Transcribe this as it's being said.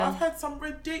I've heard some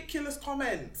ridiculous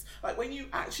comments. Like, when you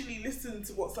actually listen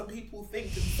to what some people think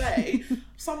and say,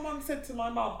 someone said to my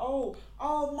mum, oh,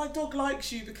 my dog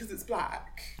likes you because it's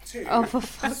black too. Oh, for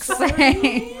fuck's sake.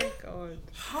 Oh my God.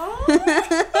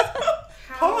 Huh?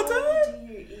 Pardon?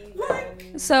 Do you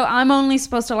even... So I'm only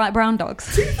supposed to like brown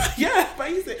dogs? Yeah,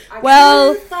 basically.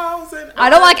 Well, 2000. I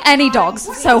don't like any dogs,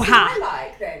 What so does I ha.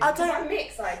 like then? I Does don't- that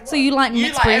mix like what? So you like You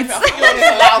mixed breeds? I think you're only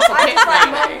allowed to I pick just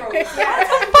like maybe. mongrels. Yeah.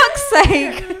 For fuck's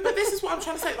sake. But this is what I'm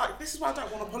trying to say. Like, this is why I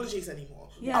don't want apologies anymore.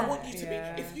 Yeah. I want you to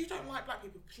Yeah. be. If you don't like black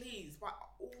people, please, by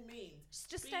all means,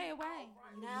 Just stay away.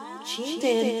 Tuned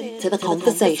in to the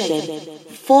conversation.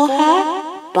 For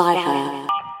her, by her.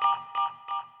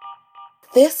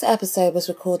 This episode was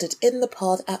recorded in the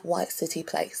pod at White City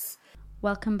Place.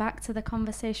 Welcome back to the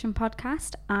Conversation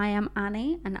Podcast. I am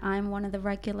Annie and I'm one of the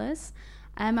regulars.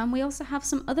 And we also have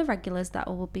some other regulars that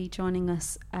will be joining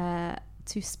us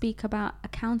to speak about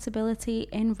accountability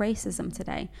in racism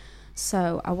today.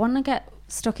 So I want to get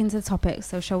stuck into the topic.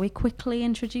 So shall we quickly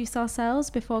introduce ourselves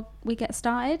before we get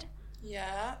started?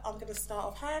 Yeah, I'm going to start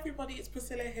off. Hi, everybody, it's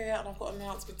Priscilla here, and I've got an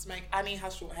announcement to make. Annie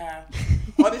has short hair.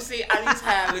 Honestly, Annie's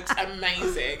hair looks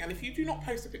amazing, and if you do not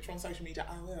post a picture on social media,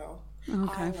 I will.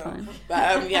 Okay, I will. fine.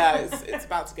 But yeah, it's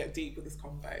about to get deep with this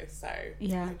convo, so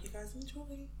Yeah. I hope you guys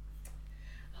enjoy.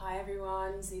 Hi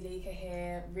everyone, Zulika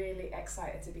here. Really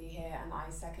excited to be here, and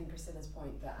I second Priscilla's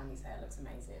point that Annie's hair looks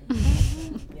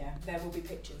amazing. Yeah, there will be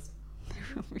pictures.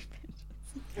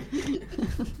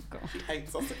 She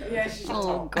hates us. Yeah, she's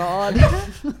Oh God.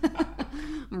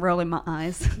 I'm rolling my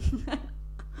eyes.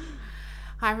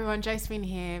 Hi everyone, Josephine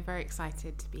here. Very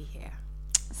excited to be here.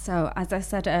 So, as I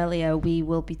said earlier, we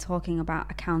will be talking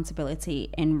about accountability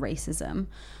in racism.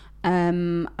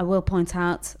 I will point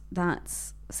out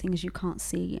that, seeing as you can't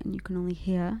see and you can only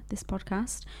hear this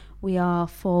podcast, we are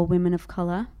 4 women of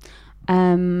colour.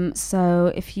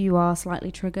 So if you are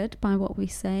slightly triggered by what we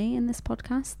say in this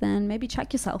podcast, then maybe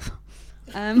check yourself.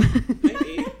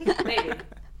 Maybe. Maybe.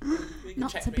 We can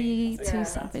Not check to me. be That's too okay.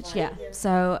 savage, fine, yeah. yeah.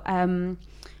 So,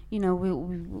 you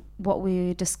know, what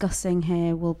we're discussing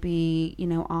here will be, you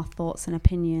know, our thoughts and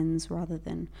opinions rather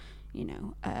than, you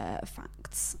know,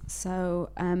 facts. So,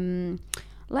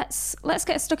 let's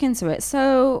get stuck into it.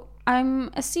 So, I'm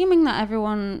assuming that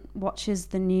everyone watches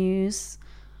the news,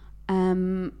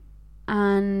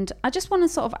 and I just want to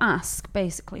sort of ask,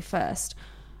 basically, first,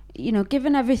 you know,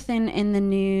 given everything in the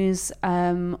news,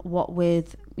 what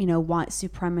with, you know, white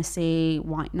supremacy,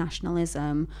 white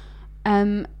nationalism,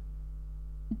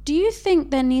 do you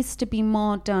think there needs to be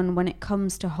more done when it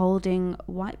comes to holding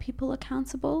white people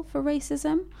accountable for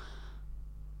racism?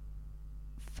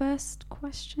 First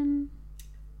question.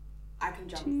 I can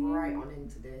jump right on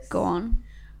into this. Go on.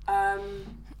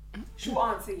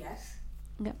 Short answer, yes.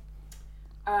 Yep.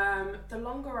 The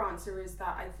longer answer is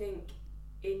that I think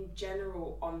in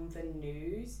general on the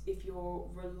news, if you're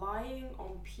relying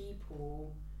on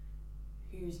people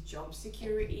whose job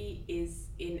security is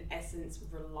in essence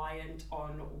reliant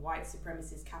on white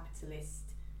supremacist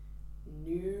capitalist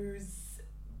news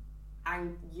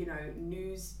and, you know,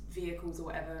 news vehicles or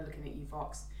whatever, looking at you,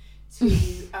 Fox,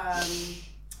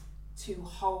 to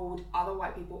hold other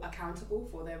white people accountable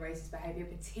for their racist behaviour,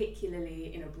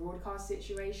 particularly in a broadcast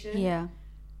situation, Yeah.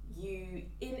 you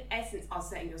in essence are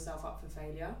setting yourself up for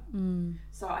failure. Mm.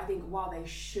 So I think while they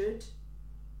should,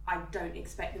 I don't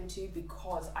expect them to,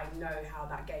 because I know how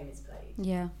that game is played.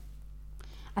 Yeah.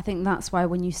 I think that's why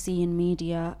when you see in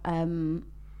media,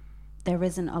 there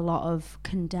isn't a lot of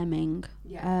condemning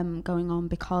going on,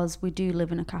 because we do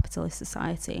live in a capitalist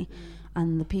society,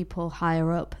 and the people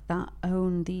higher up that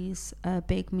own these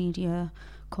big media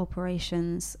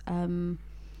corporations, you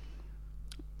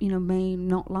know, may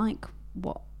not like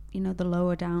what, you know, the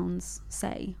lower downs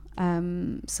say.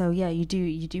 So yeah, you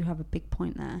do have a big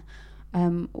point there.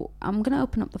 I'm going to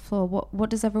open up the floor. What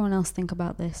does everyone else think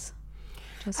about this?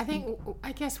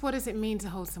 I guess, what does it mean to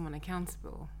hold someone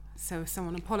accountable? So if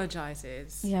someone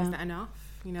apologises, is that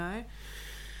enough, you know?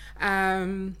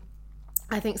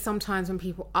 I think sometimes when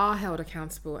people are held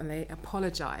accountable and they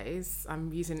apologise,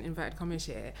 I'm using inverted commas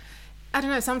here, I don't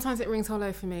know, sometimes it rings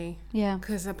hollow for me. Yeah.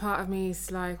 Because a part of me is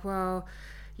like, well,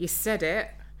 you said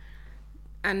it,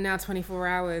 and now 24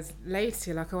 hours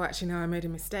later, you're like, oh, actually, no, I made a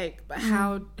mistake. But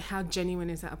how genuine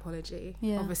is that apology?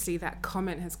 Yeah. Obviously, that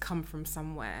comment has come from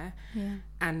somewhere. Yeah.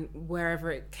 And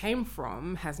wherever it came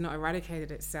from has not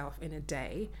eradicated itself in a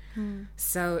day.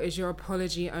 So is your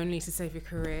apology only to save your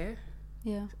career?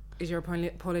 Yeah. Is your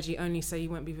apology only so you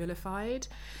won't be vilified?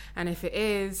 And if it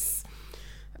is,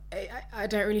 I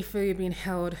don't really feel you're being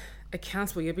held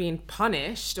accountable. You're being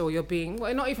punished, or you're being,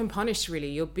 well, not even punished really.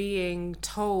 You're being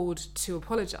told to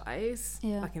apologise,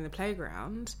 like in the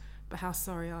playground. But how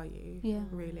sorry are you? Yeah.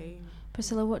 Really.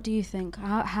 Priscilla, what do you think?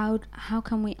 How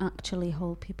can we actually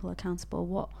hold people accountable?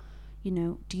 What,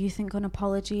 do you think an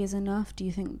apology is enough? Do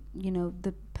you think,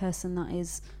 the person that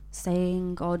is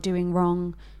saying or doing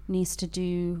wrong needs to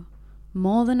do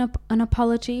more than an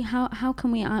apology? How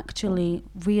can we actually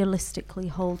realistically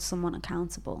hold someone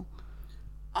accountable?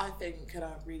 I think, and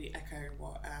I really echo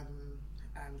what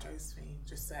Josephine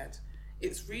just said,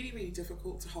 it's really, really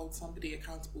difficult to hold somebody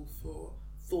accountable for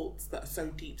thoughts that are so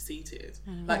deep-seated.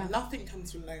 Like, nothing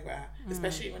comes from nowhere,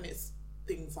 especially when it's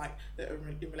things like that are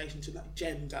in relation to like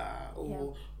gender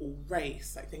or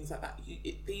race, like things like that.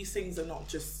 These things are not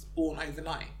just born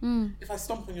overnight. If I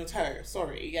stomp on your toe,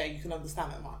 sorry, you can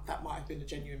understand that might have been a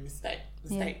genuine mistake.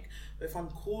 But if I'm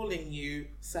calling you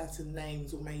certain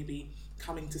names or maybe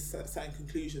coming to certain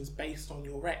conclusions based on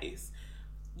your race,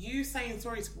 you saying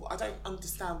sorry to, I don't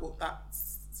understand what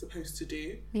that's supposed to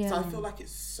do. So I feel like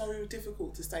it's so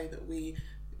difficult to say that we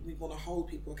want to hold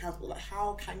people accountable. Like,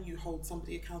 how can you hold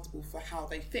somebody accountable for how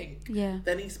they think?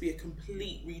 There needs to be a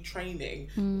complete retraining.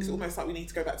 It's almost like we need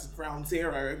to go back to ground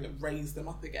zero and raise them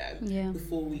up again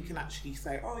before we can actually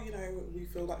say, we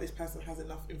feel like this person has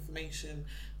enough information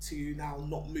to now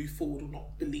not move forward or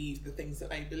not believe the things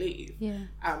that they believe.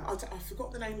 I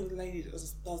forgot the name of the lady that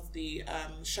does the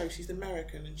show. She's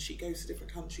American and she goes to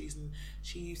different countries and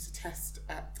she used to test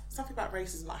something about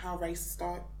racism, like how racist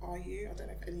are you? I don't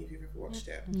know if any of you have ever watched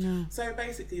it. No. So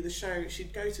basically the show,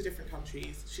 she'd go to different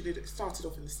countries. Started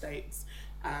off in the States,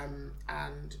 and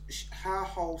her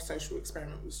whole social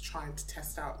experiment was trying to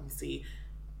test out and see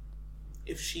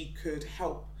if she could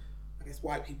help, I guess,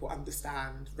 white people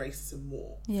understand racism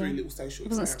more through little social experiments. It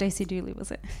wasn't Stacey Dooley,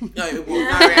 was it? No, it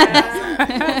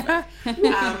wasn't.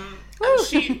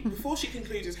 And before she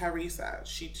concluded her research,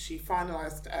 she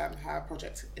finalised her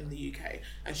project in the UK,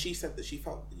 and she said that she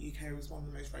felt the UK was one of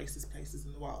the most racist places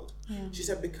in the world. She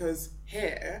said because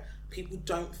here people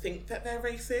don't think that they're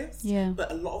racist,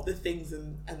 but a lot of the things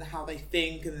and how they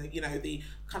think and the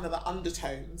kind of the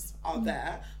undertones are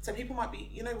there. So people might be,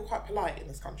 we're quite polite in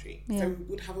this country, so we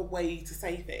would have a way to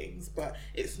say things, but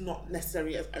it's not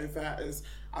necessarily as overt as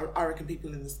I reckon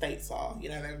people in the States are.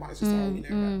 They might just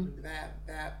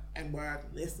their N-word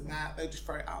and this and that. They just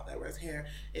throw it out there. Whereas here,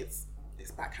 it's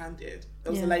backhanded.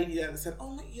 There was a lady there that said,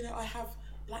 I have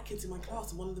black kids in my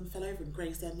class and one of them fell over and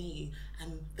grazed their knee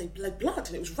and they bled blood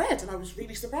and it was red and I was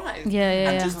really surprised.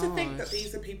 And just to think that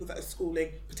these are people that are schooling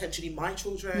potentially my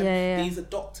children, these are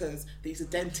doctors, these are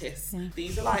dentists,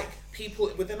 these are like people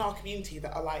within our community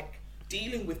that are like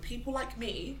dealing with people like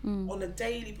me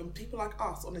people like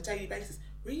us on a daily basis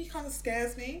really kind of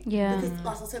scares me. Because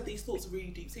like I said, these thoughts are really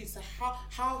deep seated. So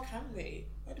how can we?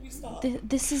 Where do we start?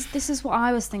 This is what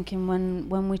I was thinking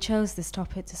when we chose this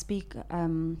topic to speak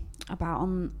about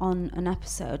on an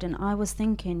episode, and I was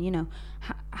thinking,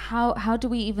 how do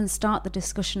we even start the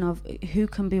discussion of who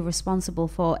can be responsible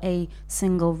for a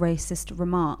single racist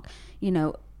remark?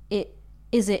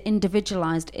 Is it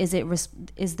individualized?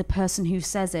 Is the person who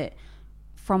says it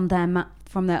from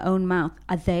their own mouth,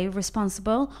 are they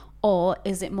responsible? Or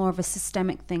is it more of a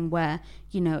systemic thing where,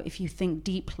 if you think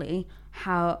deeply,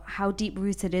 how deep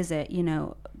rooted is it?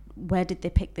 Where did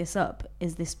they pick this up?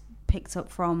 Is this picked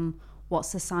up from what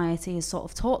society has sort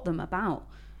of taught them about,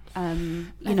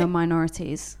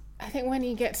 minorities? I think when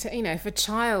you get to, if a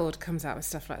child comes out with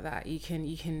stuff like that, you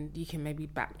can maybe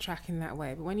backtrack in that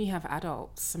way. But when you have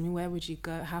adults, where would you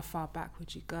go? How far back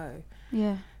would you go?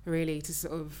 Yeah. Really, to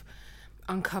sort of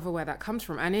uncover where that comes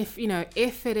from. And if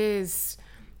it is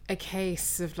a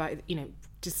case of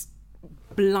just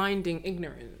blinding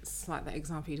ignorance, like that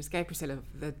example you just gave, Priscilla,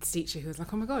 the teacher who was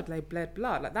like, oh my God, they bled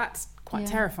blood, like that's quite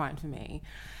terrifying for me.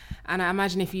 And I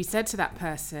imagine if you said to that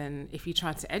person, if you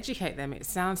tried to educate them, it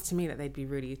sounds to me that they'd be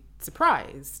really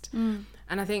surprised. And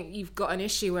I think you've got an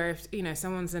issue where if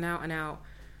someone's an out and out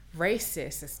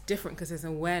racist, it's different because there's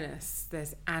an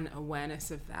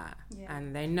awareness of that,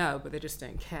 and they know, but they just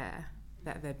don't care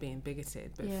that they're being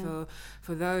bigoted. But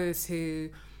for those who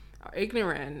are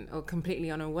ignorant or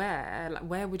completely unaware, like,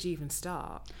 where would you even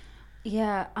start? It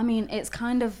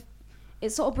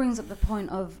sort of brings up the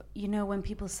point of, when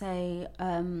people say,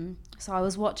 so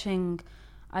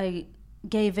I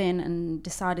gave in and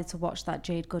decided to watch that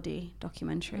Jade Goody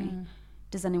documentary.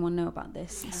 Does anyone know about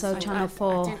this? Yes. So Channel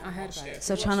 4, I heard about it.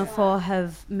 So Channel 4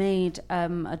 have made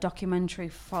a documentary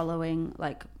following,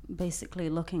 like, basically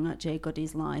looking at Jade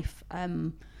Goody's life,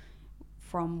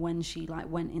 from when she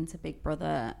went into Big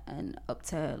Brother and up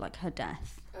to her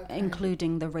death.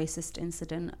 including the racist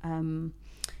incident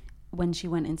when she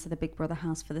went into the Big Brother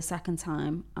house for the second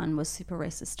time and was super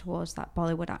racist towards that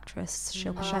Bollywood actress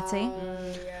Shilpa Shetty.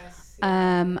 Yes.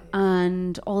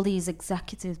 And all these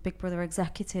executives, Big Brother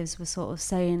executives, were sort of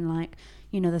saying, like,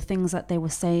 you know, the things that they were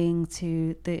saying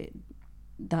to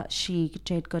that she,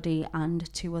 Jade Goody,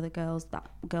 and two other girls, that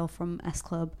girl from S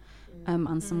Club,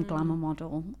 and some glamour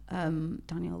model,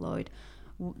 Danielle Lloyd,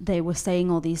 they were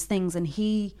saying all these things, and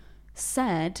he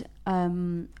said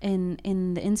in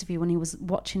the interview, when he was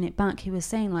watching it back, he was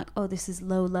saying, like, oh, this is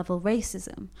low level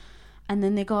racism. And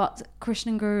then they got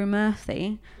Krishnan Guru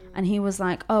Murthy, and he was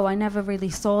like, oh, I never really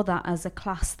saw that as a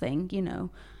class thing, you know,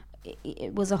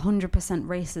 it was 100%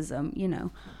 racism, you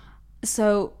know.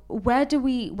 So where do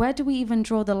we even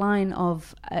draw the line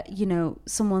of you know,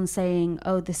 someone saying,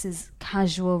 oh, this is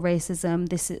casual racism,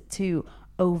 this is to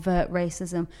overt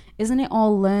racism? Isn't it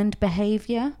all learned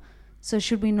behavior? So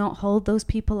should we not hold those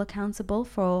people accountable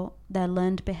for their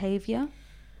learned behavior?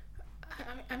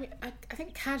 I mean, I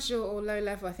think casual or low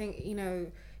level, I think, you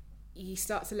know, you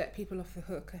start to let people off the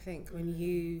hook, I think, when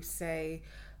you say,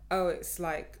 oh, it's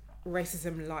like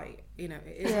racism light, you know,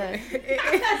 it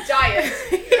is Diet.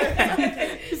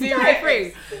 0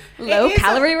 free. Low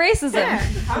calorie racism. Yeah.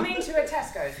 Coming to a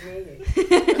Tesco's, really.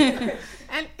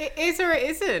 And it is or it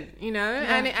isn't, you know,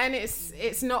 and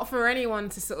it's not for anyone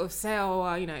to sort of say, oh,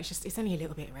 well, you know, it's only a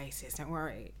little bit racist, don't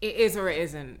worry. It is or it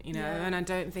isn't, you know. And I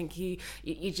don't think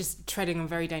you're just treading on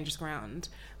very dangerous ground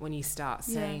when you start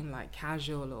saying like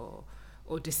casual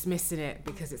or dismissing it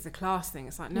because it's a class thing.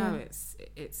 It's like, no,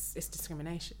 it's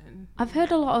discrimination. I've heard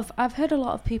a lot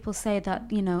of people say that,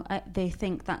 you know, they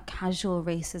think that casual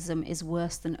racism is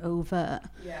worse than overt.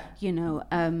 Yeah. You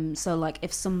know, so like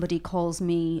if somebody calls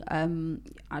me, I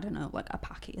don't know, like a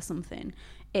Paki or something,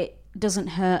 it doesn't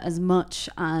hurt as much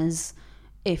as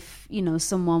if, you know,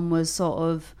 someone was sort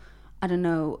of, I don't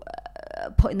know,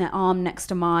 putting their arm next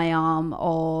to my arm,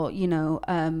 or, you know,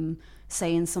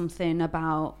 saying something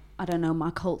about, I don't know, my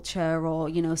culture, or,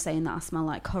 you know, saying that I smell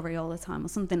like curry all the time, or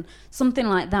something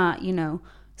like that. You know,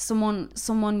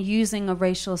 someone using a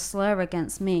racial slur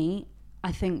against me,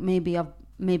 I think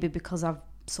maybe because I've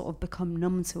sort of become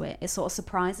numb to it, it sort of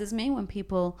surprises me when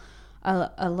people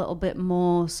are a little bit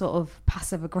more sort of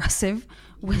passive aggressive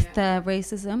with their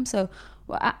racism. So,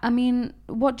 I mean,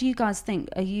 what do you guys think?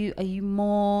 Are you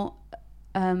more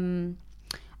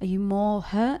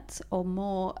hurt or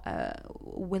more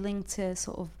willing to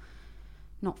sort of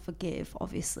not forgive,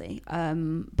 obviously,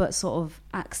 but sort of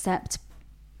accept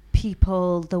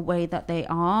people the way that they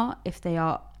are, if they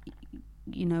are,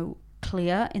 you know,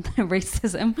 clear in their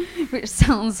racism, which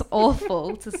sounds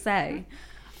awful to say.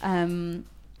 I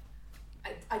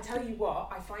tell you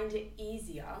what, I find it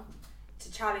easier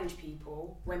to challenge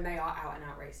people when they are out and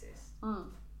out racist.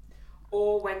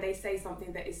 Or when they say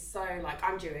something that is so, like,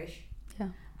 I'm Jewish. Yeah.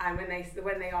 And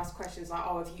when they ask questions like,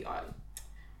 oh,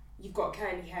 you've got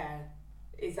curly hair,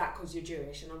 is that because you're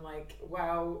Jewish? And I'm like,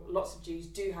 well, lots of Jews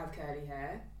do have curly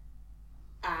hair.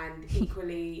 And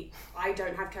equally, I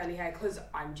don't have curly hair because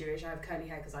I'm Jewish. I have curly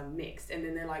hair because I'm mixed. And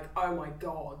then they're like, oh my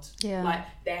God. Yeah. Like,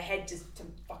 their head just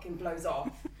fucking blows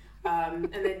off.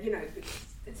 And then, you know,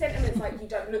 the sentiments like, you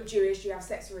don't look Jewish, you have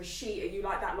sex with a sheet, and you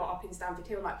like that lot up in Stamford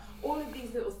Hill. Like, all of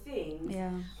these little things.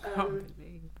 Yeah.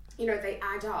 You know, they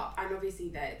add up, and obviously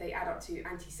they add up to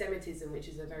anti-Semitism, which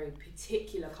is a very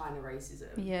particular kind of racism.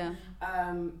 Yeah.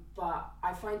 But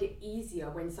I find it easier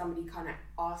when somebody kind of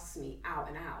asks me out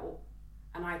and out,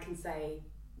 and I can say,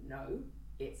 no,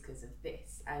 it's because of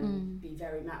this, and be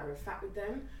very matter of fact with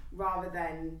them, rather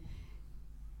than,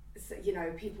 you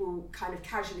know, people kind of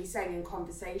casually saying in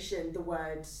conversation the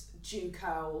words Jew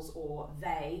curls, or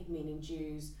they, meaning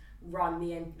Jews, run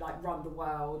the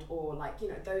world, or like, you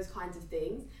know, those kinds of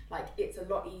things. Like, it's a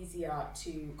lot easier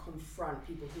to confront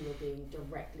people who are being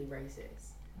directly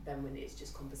racist than when it's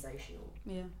just conversational.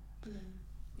 Yeah.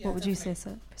 Yeah, what would you say,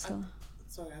 Priscilla?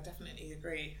 I definitely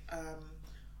agree.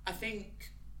 I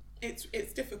think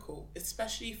it's difficult,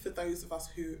 especially for those of us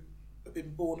who have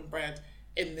been born and bred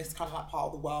in this kind of like part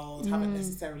of the world, haven't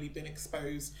necessarily been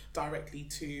exposed directly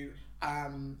to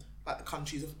like the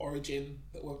countries of origin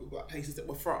that were places that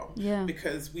we're from,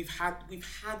 because we've had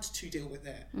to deal with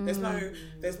it. There's no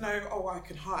oh, I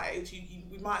can hide.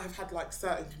 We might have had like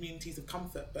certain communities of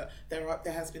comfort, but there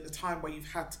has been a time where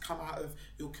you've had to come out of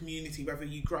your community, whether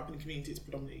you grew up in a community that's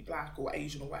predominantly black or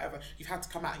Asian or whatever. You've had to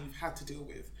come out and you've had to deal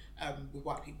with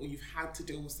white people. You've had to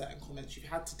deal with certain comments. You've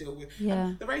had to deal with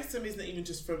the racism isn't even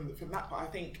just from that part. I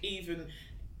think even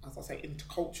as I say,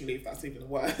 interculturally, if that's even a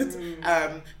word,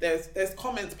 there's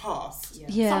comments passed.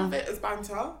 Some of it is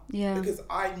banter. Because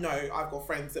I know I've got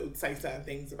friends that would say certain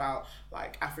things about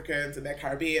like Africans and they're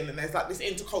Caribbean, and there's like this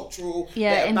intercultural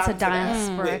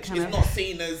inter-diaspora which is not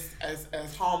seen as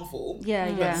harmful,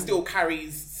 but still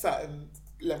carries certain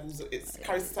levels. It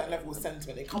carries a certain level of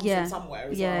sentiment. It comes from somewhere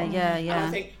as well. And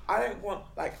I think I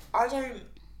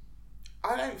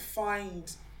don't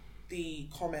find the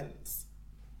comments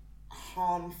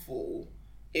harmful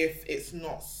if it's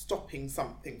not stopping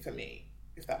something for me,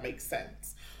 if that makes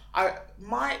sense.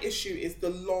 My issue is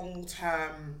the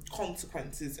long-term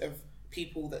consequences of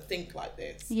people that think like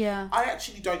this. I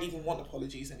actually don't even want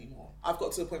apologies anymore. I've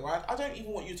got to the point where I don't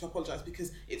even want you to apologise,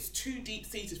 because it's too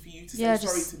deep-seated for you to say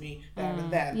sorry to me there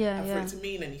and then, and for it to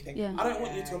mean anything. I don't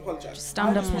want you to apologise.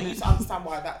 I just want you to understand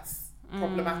why that's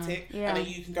problematic, and then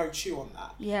you can go chew on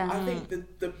that. I think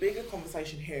the bigger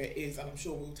conversation here is, and I'm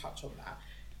sure we'll touch on that,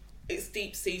 it's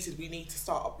deep-seated. We need to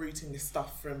start uprooting this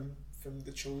stuff from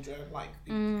the children, like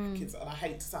kids, and I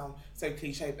hate to sound so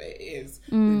cliche, but it is.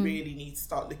 We really need to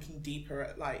start looking deeper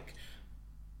at like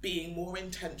being more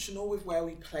intentional with where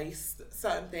we place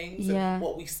certain things and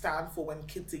what we stand for when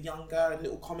kids are younger, and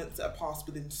little comments that are passed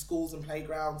within schools and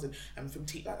playgrounds and from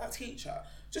like that teacher.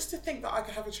 Just to think that I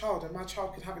could have a child and my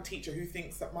child could have a teacher who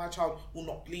thinks that my child will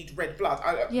not bleed red blood.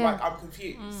 I'm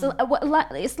confused. So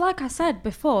it's like I said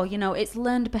before, you know, it's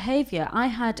learned behaviour. I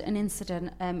had an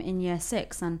incident in year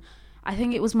 6, and I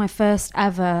think it was my first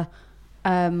ever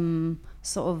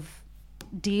sort of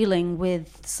dealing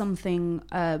with something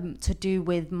to do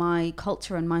with my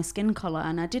culture and my skin colour,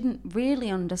 and I didn't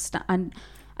really understand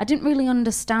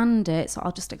it, so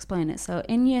I'll just explain it. So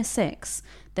in year 6,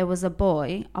 there was a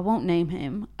boy, I won't name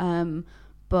him,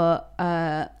 but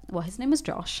his name was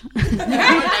Josh.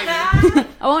 I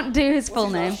won't do his full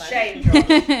name. Shame,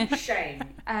 Josh. Shame.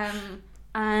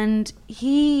 And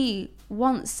he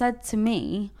once said to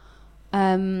me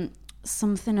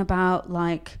something about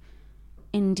like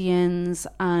Indians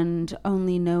and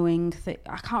only knowing that,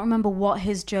 I can't remember what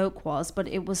his joke was, but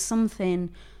it was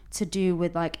something to do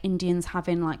with like Indians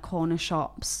having like corner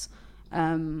shops,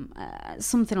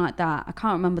 something like that. I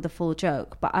can't remember the full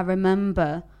joke, but I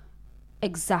remember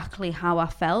exactly how I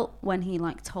felt when he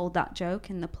like told that joke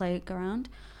in the playground,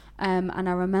 and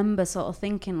I remember sort of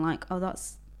thinking like, oh,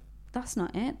 that's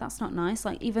not it, that's not nice.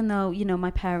 Like, even though, you know,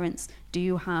 my parents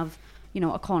do have, you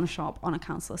know, a corner shop on a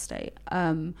council estate,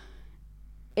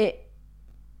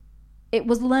 it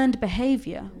was learned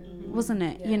behaviour, wasn't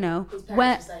it? You know,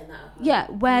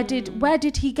 where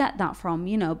did he get that from?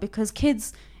 You know, because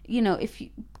kids, you know,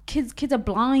 kids are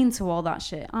blind to all that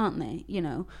shit, aren't they? You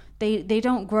know, they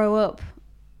don't grow up,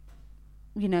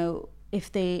 you know,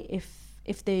 if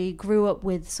they grew up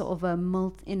with sort of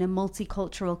in a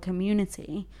multicultural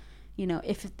community, you know,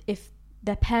 if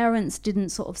their parents didn't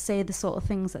sort of say the sort of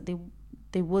things that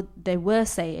they were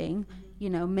saying, you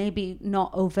know, maybe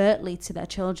not overtly to their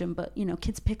children, but, you know,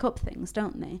 kids pick up things,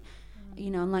 don't they?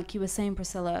 You know, and like you were saying,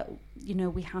 Priscilla, you know,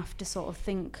 we have to sort of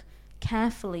think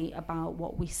carefully about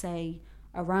what we say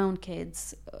around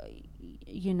kids,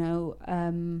 you know,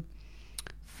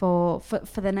 for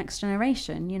the next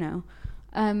generation, you know.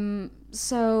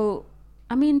 So,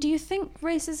 I mean, do you think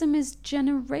racism is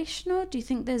generational? Do you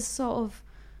think there's sort of,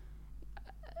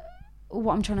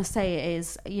 what I'm trying to say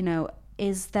is, you know,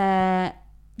 is there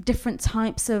different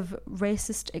types of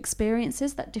racist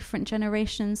experiences that different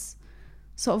generations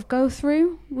sort of go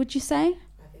through, would you say?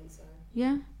 I think so.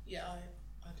 Yeah? Yeah,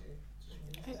 I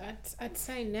do. I'd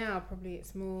say now probably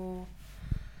it's more,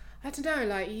 I don't know,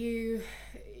 like you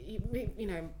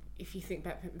know, if you think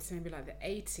back to maybe like the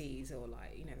 80s or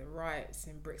like, you know, the riots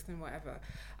in Brixton, whatever,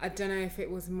 I don't know if it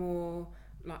was more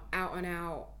like out and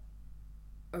out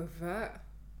overt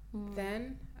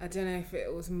then. I don't know if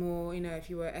it was more, you know, if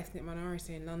you were ethnic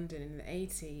minority in London in the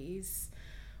 80s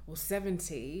or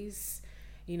 70s,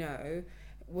 you know,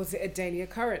 was it a daily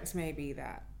occurrence maybe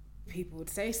that people would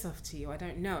say stuff to you? I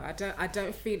don't know. I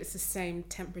don't feel it's the same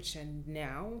temperature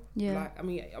now. Yeah. Like, I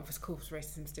mean, of course,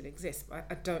 racism still exists, but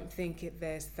I don't think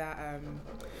there's that, or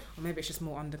maybe it's just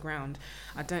more underground.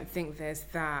 I don't think there's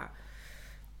that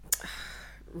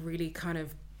really kind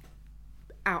of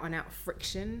out and out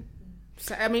friction.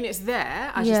 So, I mean, it's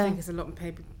there. I just think it's a lot,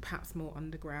 maybe perhaps more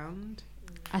underground.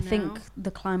 I think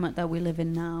the climate that we live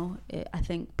in now, I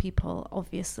think people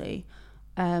obviously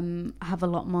have a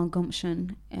lot more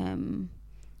gumption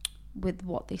with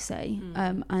what they say.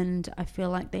 And I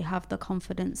feel like they have the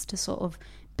confidence to sort of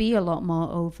be a lot more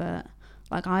overt.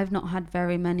 Like, I've not had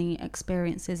very many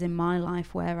experiences in my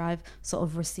life where I've sort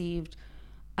of received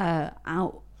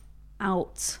out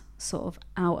sort of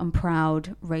out and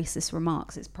proud racist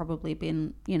remarks, it's probably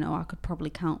been, you know, I could probably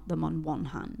count them on one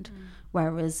hand.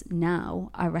 Whereas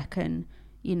now, I reckon,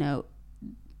 you know,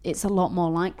 it's a lot more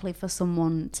likely for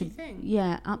someone to... Do you think?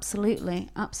 Yeah, absolutely.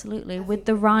 With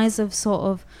the rise of sort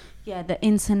of, the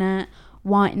internet,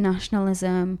 white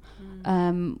nationalism,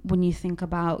 when you think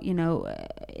about, you know,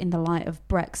 in the light of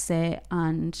Brexit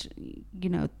and, you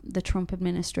know, the Trump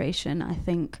administration, I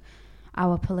think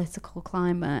our political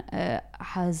climate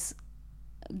has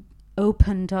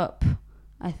opened up,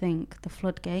 I think, the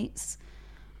floodgates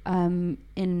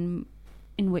in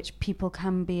which people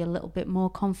can be a little bit more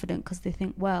confident because they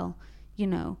think, well, you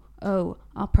know,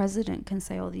 our president can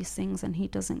say all these things and he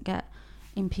doesn't get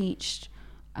impeached.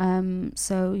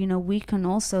 So, you know, we can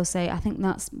also say, I think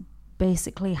that's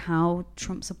basically how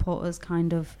Trump supporters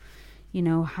kind of, you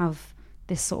know, have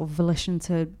this sort of volition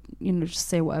to, you know, just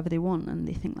say whatever they want and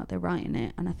they think that they're right in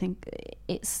it. And I think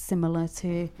it's similar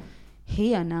to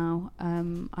here now.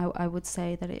 I would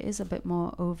say that it is a bit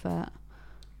more overt.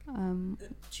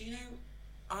 Do you know,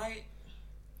 I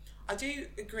do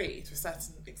agree to a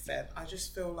certain extent. I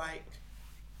just feel like,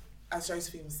 as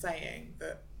Josephine was saying,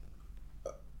 that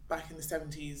back in the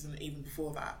 70s and even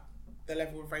before that, the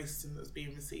level of racism that was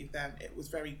being received then, it was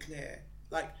very clear.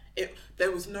 Like,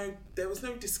 there was no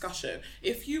discussion.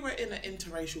 If you were in an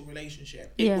interracial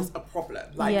relationship, it was a problem.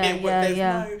 Like,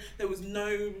 there was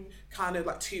no kind of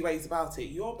like two ways about it.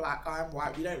 You're black, I'm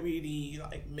white. We don't really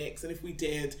like mix, and if we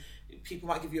did, people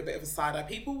might give you a bit of a side eye.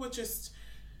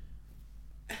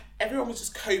 Everyone was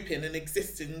just coping and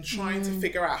existing and trying to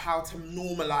figure out how to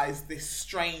normalize this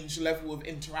strange level of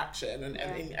interaction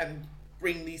and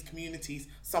bring these communities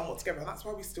somewhat together. And that's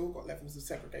why we still got levels of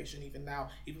segregation even now,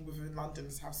 even within London,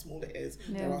 is how small it is.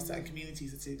 There are certain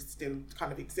communities that still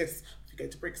kind of exist. If you go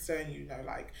to Brixton, you know,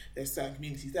 like there's certain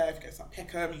communities there. If you go to St.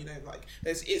 Peckham, you know, like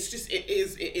it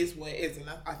is what it is. And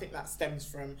I think that stems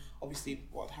from obviously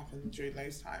what happened during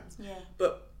those times. Yeah.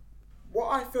 But what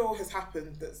I feel has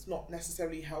happened that's not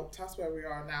necessarily helped us where we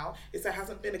are now is there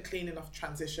hasn't been a clean enough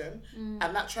transition.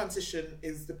 And that transition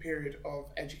is the period of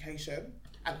education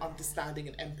and understanding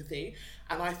and empathy.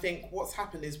 And I think what's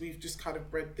happened is we've just kind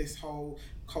of bred this whole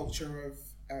culture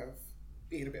of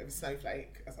being a bit of a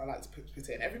snowflake, as I like to put it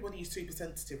in. Everybody is super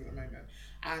sensitive at the moment.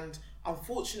 And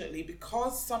unfortunately,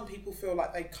 because some people feel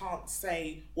like they can't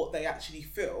say what they actually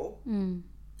feel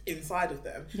inside of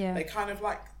them, they kind of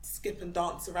like skip and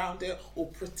dance around it or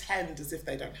pretend as if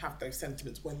they don't have those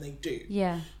sentiments when they do.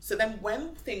 So then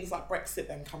when things like Brexit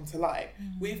then come to light,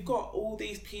 we've got all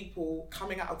these people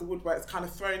coming out of the woodworks kind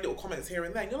of throwing little comments here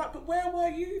and there, and you're like, but where were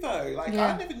you though? Like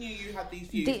I never knew you had these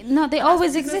views. They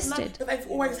always existed. But they've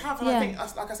always have, and I think,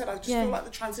 like I said, I just feel like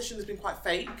the transition has been quite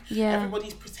fake.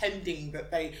 Everybody's pretending that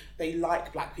they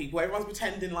like black people. Everyone's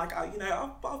pretending like, you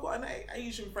know, I've got an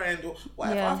Asian friend or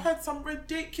whatever. I've heard some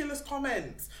ridiculous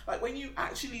comments. Like when you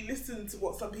actually listen to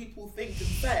what some people think and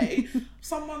say,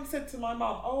 someone said to my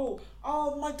mum, oh,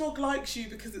 my dog likes you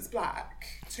because it's black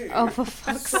too. Oh, for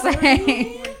fuck's sake.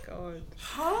 Oh my God.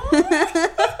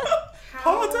 Huh?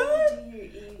 Pardon?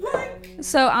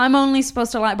 So I'm only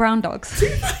supposed to like brown dogs?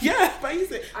 Yeah,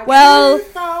 basically. Well,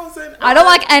 I don't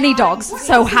like any dogs,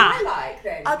 so ha. I like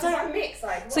them. I don't mix.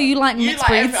 Like, what? So you like mixed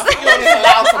breeds? I think you're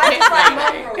allowed to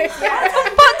pick, For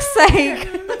fuck's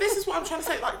sake. But this is what I'm trying to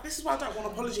say. Like, this is why I don't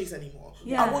want apologies anymore.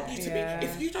 I want you to be.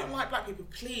 If you don't like black people,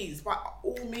 please, by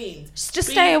all means, just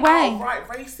stay away. Outright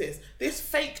racist. This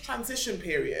fake transition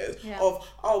period of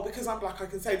because I'm black, I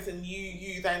can say this, and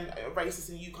you then are racist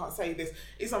and you can't say this,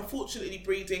 is unfortunately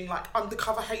breeding like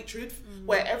undercover hatred,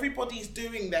 where everybody's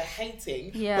doing their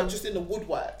hating, but just in the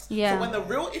woodworks. So when the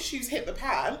real issues hit the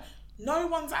pan, no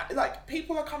one's like,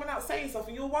 people are coming out saying stuff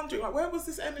and you're wondering like, where was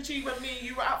this energy when me and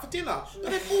you were out for dinner?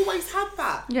 But they've always had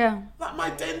that. Like my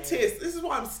dentist, this is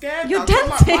why I'm scared. Your now.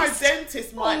 dentist? Like, my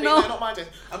dentist might be, no, not my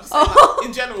dentist. I'm just saying like,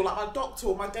 in general, like my doctor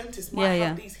or my dentist might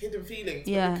have these hidden feelings,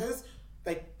 but because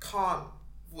they can't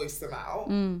voice them out,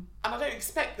 and I don't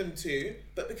expect them to,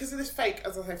 but because of this fake,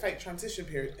 as I say, fake transition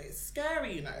period, it's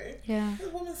scary, you know. The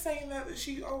woman saying that I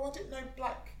didn't know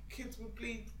black kids would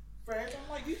bleed red. I'm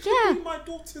like, you could be my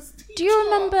daughter's teacher. Do you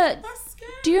remember? That's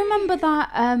scary. Do you remember that?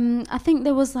 I think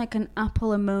there was like an Apple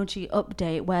emoji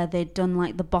update where they'd done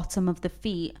like the bottom of the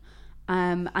feet,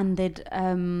 and they'd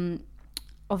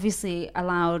obviously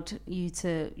allowed you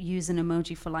to use an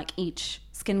emoji for like each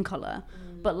skin color,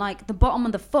 but like the bottom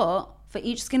of the foot for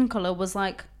each skin color was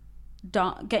like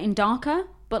getting darker,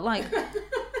 but like.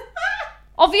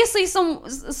 Obviously,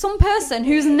 some person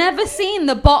who's never seen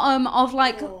the bottom of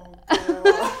like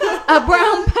a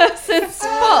brown person's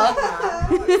foot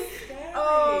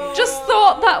just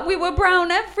thought that we were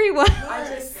brown everywhere.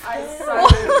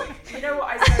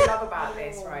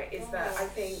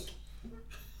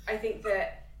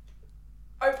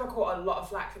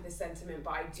 flack for this sentiment,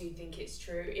 but I do think it's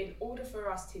true. In order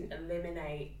for us to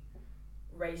eliminate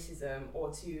racism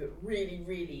or to really,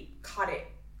 really cut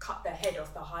the head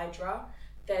off the Hydra,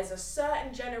 there's a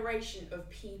certain generation of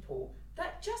people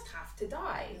that just have to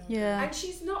die. Yeah. And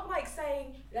she's not like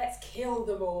saying, let's kill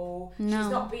them all. No.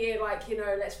 She's not being like,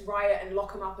 let's riot and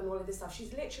lock them up and all of this stuff.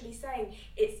 She's literally saying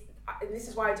and this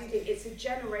is why I do think it's a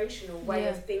generational way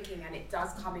of thinking, and it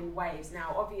does come in waves.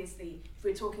 Now, obviously, if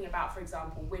we're talking about, for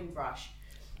example, Windrush,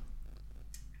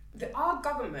 our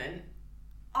government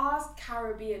asked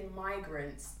Caribbean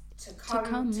migrants to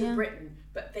come to Britain,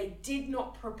 but they did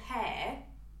not prepare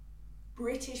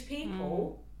British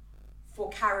people for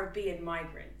Caribbean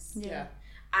migrants. Yeah.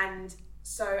 And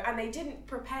they didn't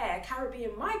prepare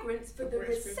Caribbean migrants for the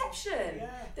reception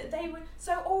that they would.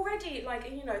 So already,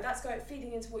 that's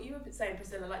feeding into what you were saying,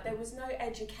 Priscilla. Like, there was no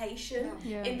education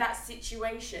in that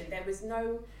situation. There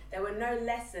were no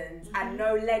lessons and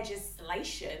no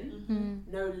legislation,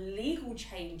 no legal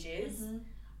changes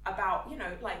about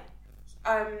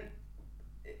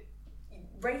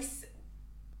race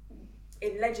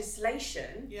in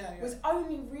legislation was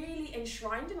only really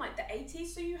enshrined in the 80s.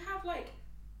 So you have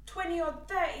 20 or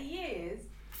 30 years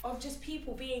of just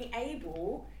people being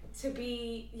able to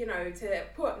be, to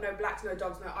put no blacks, no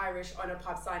dogs, no Irish on a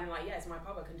pub sign and it's my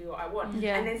pub, I can do what I want.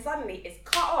 Yeah. And then suddenly it's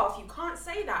cut off. You can't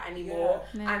say that anymore.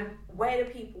 Yeah. And where do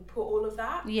people put all of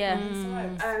that? Yeah.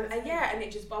 And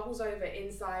it just bubbles over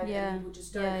inside and people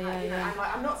just don't have, And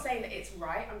I'm not saying that it's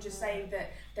right. I'm just saying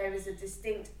that there is a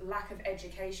distinct lack of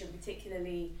education,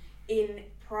 particularly in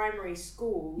primary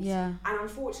schools. Yeah. And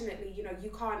unfortunately, you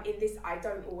can't,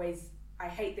 I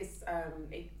hate this,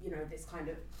 this kind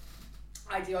of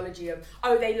ideology of,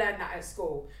 they learn that at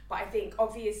school. But I think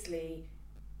obviously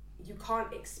you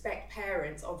can't expect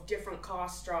parents of different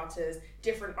caste stratas,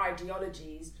 different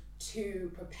ideologies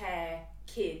to prepare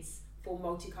kids for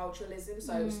multiculturalism.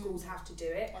 So schools have to do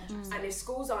it. And if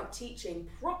schools aren't teaching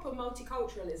proper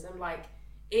multiculturalism,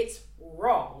 it's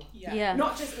wrong. Yeah.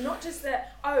 Not just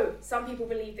that, some people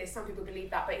believe this, some people believe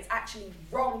that, but it's actually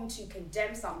wrong to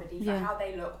condemn somebody for how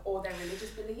they look or their religious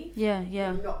belief. Yeah.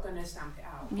 You're not going to stamp it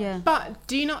out. Yeah. But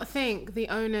do you not think the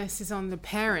onus is on the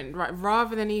parent, right?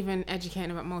 Rather than even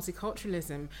educating about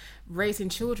multiculturalism, raising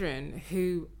children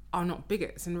who are not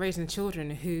bigots and raising children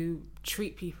who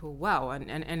treat people well and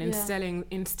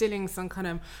instilling some kind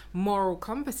of moral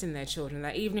compass in their children,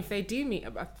 that even if they do meet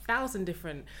 1,000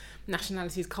 different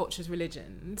nationalities, cultures,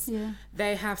 religions,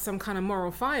 they have some kind of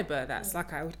moral fibre that's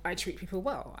I treat people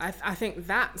well. I think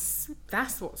that's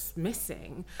what's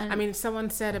missing. I mean, someone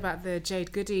said about the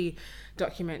Jade Goody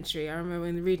documentary, I remember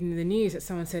when reading the news that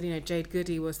someone said, Jade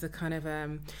Goody was the kind of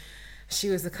she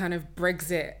was the kind of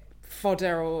Brexit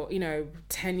fodder, or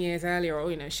 10 years earlier,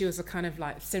 or she was a kind of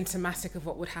symptomatic of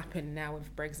what would happen now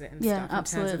with Brexit and stuff, in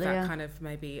terms of that kind of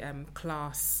maybe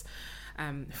class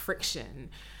friction.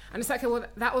 And it's well,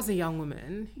 that was a young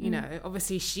woman,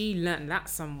 obviously she learned that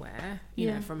somewhere,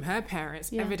 from her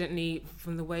parents, evidently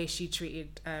from the way she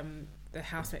treated the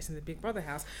housemates in the Big Brother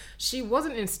house. She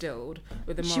wasn't instilled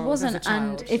with the morals. She wasn't, as a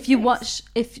child. And if you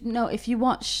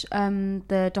watch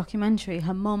the documentary,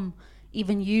 her mum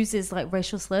even uses like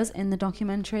racial slurs in the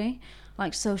documentary,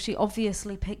 like, so she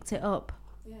obviously picked it up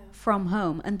from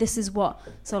home. And this is what,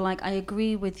 so like I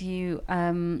agree with you,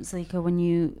 Zalika, when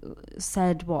you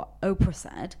said what Oprah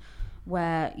said,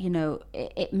 where, you know,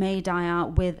 it may die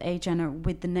out with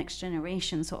with the next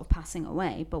generation sort of passing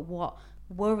away, but what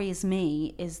worries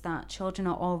me is that children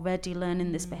are already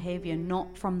learning this behavior,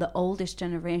 not from the oldest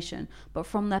generation, but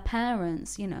from their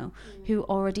parents, you know, who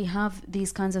already have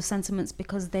these kinds of sentiments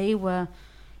because they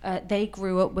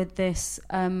grew up with this,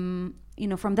 you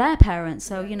know, from their parents.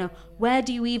 So, you know, where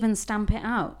do you even stamp it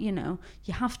out? You know,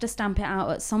 you have to stamp it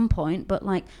out at some point, but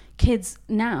like kids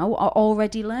now are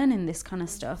already learning this kind of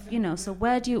stuff, you know, so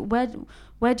where do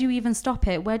you even stop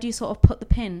it? Where do you sort of put the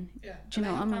pin? Yeah. Do you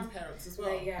know what I mean? Grandparents as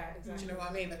well. Yeah, exactly. Do you know what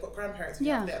I mean? They've got grandparents who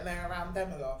have it and they're around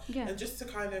them a lot. Yeah. And just to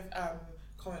kind of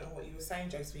comment on what you were saying,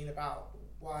 Josephine, about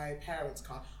why parents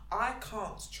can't. I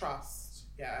can't trust,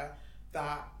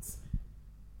 that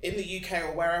in the UK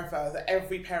or wherever, that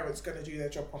every parent's going to do their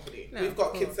job properly. No, we've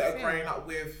got kids that are growing up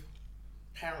with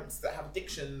parents that have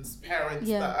addictions, parents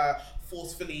that are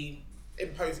forcefully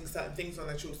imposing certain things on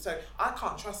their children. So I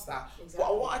can't trust that.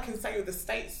 Exactly. What I can say with the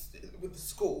states, with the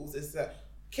schools, is that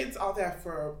kids are there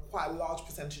for quite a large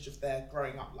percentage of their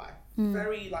growing up life.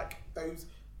 Very like those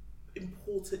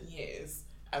important years.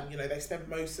 You know, they spend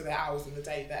most of their hours in the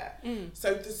day there.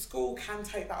 So the school can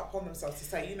take that upon themselves to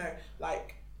say, you know,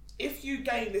 like, if you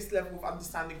gain this level of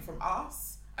understanding from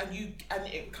us and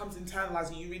it becomes internalized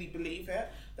and you really believe it,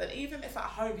 then even if at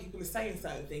home people are saying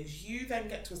certain things, you then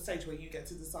get to a stage where you get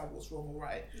to decide what's wrong or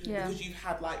right, because you've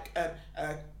had like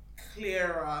a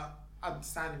clearer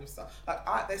understanding of stuff.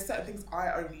 Like there's certain things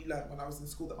I only learned when I was in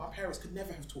school that my parents could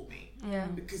never have taught me.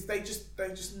 Because they just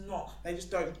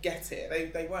don't get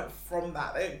it. They weren't from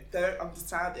that. They don't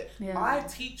understand it. I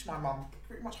teach my mum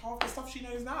pretty much half the stuff she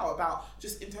knows now about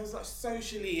just in terms of like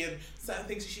socially and certain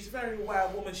things. She's a very aware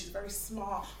woman. She's very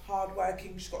smart,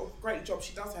 hardworking. She's got a great job.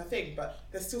 She does her thing, but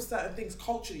there's still certain things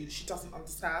culturally that she doesn't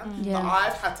understand that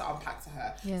I've had to unpack to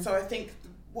her. So I think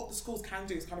what the schools can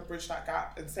do is kind of bridge that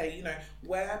gap and say, you know,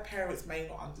 where parents may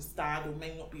not understand or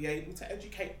may not be able to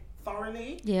educate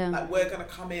thoroughly, like we're going to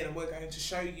come in and we're going to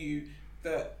show you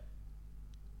that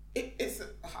it's.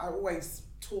 I always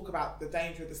talk about the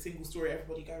danger of the single story.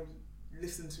 Everybody go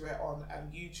listen to it on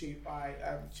YouTube by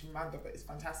Chimamanda, but it's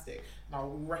fantastic, and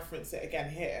I'll reference it again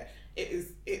here.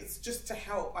 It's just to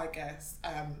help, I guess,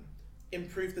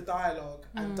 improve the dialogue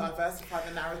and diversify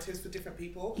the narratives for different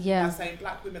people. By saying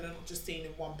black women are not just seen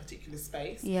in one particular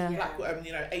space. Black,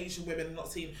 you know, Asian women are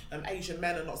not seen. Asian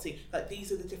men are not seen. Like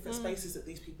these are the different spaces that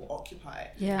these people occupy,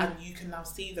 and you can now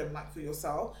see them like for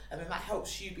yourself, and then that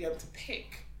helps you be able to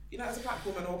pick. You know, as a black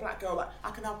woman or a black girl, like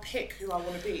I can now pick who I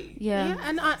want to be.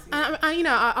 And I you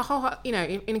know, you know,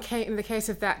 in the case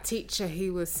of that teacher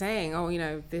who was saying, oh, you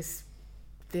know, this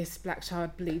black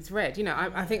child bleeds red. You know,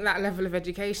 I think that level of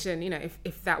education, you know,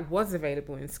 if that was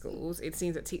available in schools, it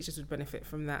seems that teachers would benefit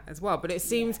from that as well. But it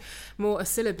seems more a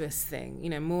syllabus thing, you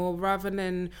know, more rather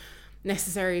than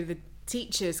necessarily the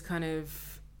teachers kind of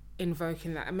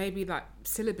invoking that, and maybe like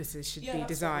syllabuses should be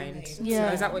designed. So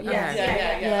is that what?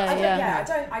 I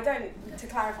don't. To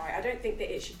clarify, I don't think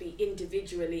that it should be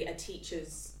individually a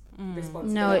teacher's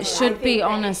responsibility. No, it should be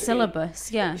on a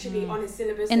syllabus. It should be on a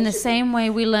syllabus. In the same way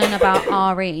we learn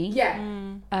about RE.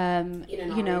 You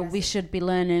know, we should be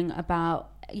learning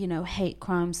about, you know, hate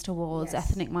crimes towards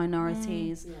ethnic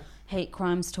minorities, hate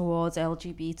crimes towards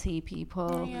LGBT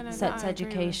people, sex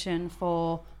education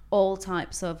for all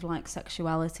types of like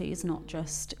sexualities, not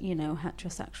just, you know,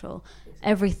 heterosexual,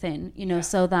 everything, you know,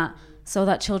 so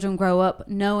that children grow up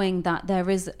knowing that there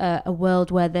is a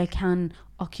world where they can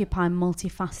occupy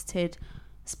multifaceted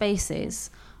spaces.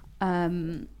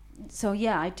 So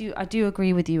yeah, I do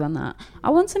agree with you on that. I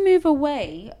want to move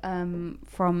away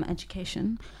from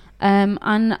education,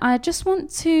 and I just want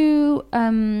to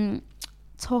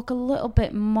talk a little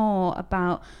bit more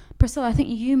about, Priscilla, I think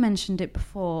you mentioned it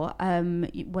before,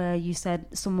 where you said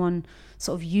someone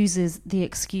sort of uses the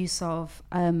excuse of,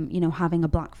 you know, having a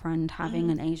black friend, having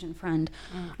an Asian friend.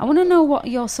 I want to know what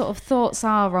your sort of thoughts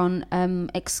are on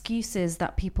excuses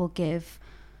that people give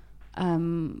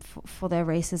for their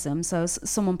racism. So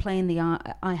someone playing the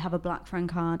I have a black friend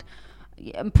card.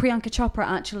 Priyanka Chopra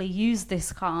actually used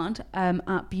this card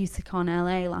at BeautyCon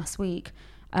LA last week.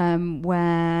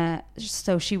 Where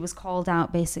she was called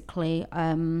out basically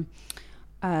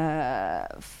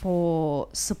for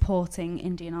supporting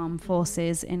Indian armed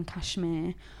forces in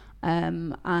Kashmir,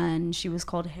 and she was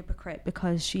called a hypocrite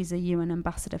because she's a UN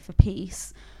ambassador for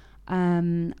peace,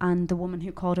 and the woman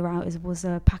who called her out was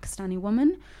a Pakistani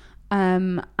woman,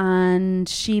 and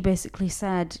she basically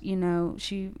said, you know,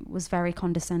 she was very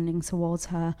condescending towards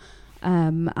her.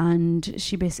 And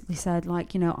she basically said,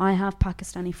 like, you know, I have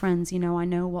Pakistani friends, you know, I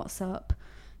know what's up,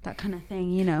 that kind of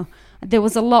thing, you know. There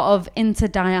was a lot of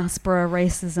inter-diaspora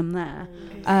racism there,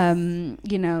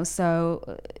 you know,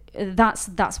 so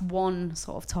that's one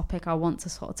sort of topic I want to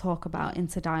sort of talk about,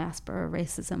 inter-diaspora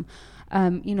racism,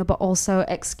 you know, but also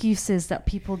excuses that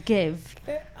people give.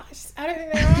 I don't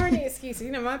think there are any excuses.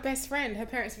 You know, my best friend, her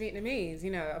parents are Vietnamese, you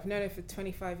know, I've known her for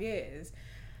 25 years.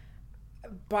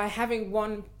 By having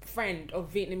one friend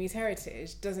of Vietnamese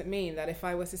heritage doesn't mean that if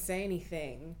I was to say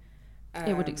anything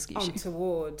it would excuse you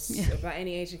towards about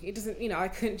any Asian, it doesn't, you know, I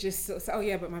couldn't just sort of say, oh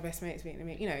yeah, but my best mate's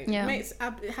Vietnamese, you know,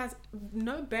 it has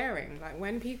no bearing. Like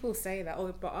when people say that,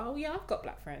 oh yeah, I've got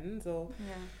black friends, or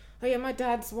oh yeah, my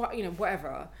dad's what, you know,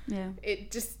 whatever,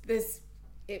 it just,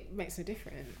 it makes no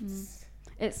difference.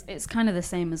 It's kind of the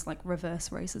same as like reverse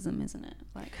racism, isn't it?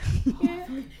 Like I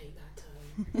hate that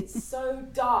term. It's so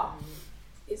dumb.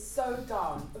 It's so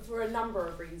dumb for a number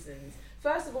of reasons.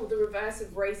 First of all, the reverse of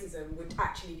racism would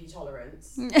actually be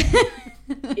tolerance.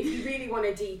 If you really want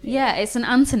to deep it. Yeah, it's an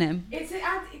antonym. It's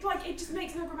like, it just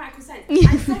makes no grammatical sense.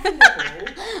 And second of all,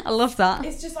 I love that.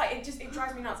 It's just like, it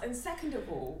drives me nuts. And second of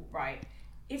all, right,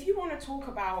 if you want to talk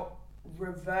about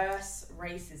reverse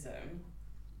racism,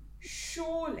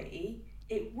 surely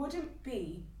it wouldn't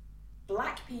be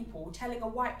black people telling a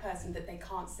white person that they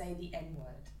can't say the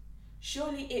N-word.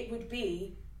 Surely it would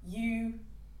be you,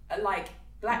 like,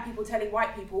 black people telling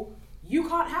white people, you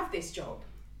can't have this job.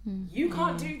 You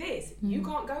can't do this. You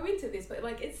can't go into this. But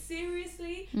like, it's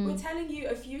seriously, we're telling you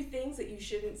a few things that you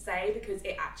shouldn't say because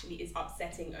it actually is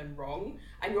upsetting and wrong.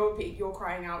 And you're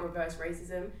crying out reverse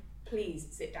racism. Please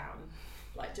sit down.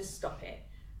 Like, just stop it.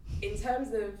 In terms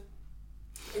of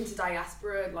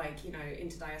inter-diaspora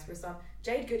stuff,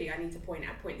 Jade Goody, I need to point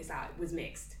this out, was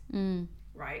mixed.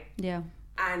 Right? Yeah.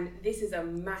 And this is a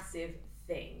massive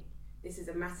thing. This is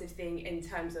a massive thing in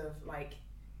terms of like,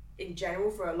 in general,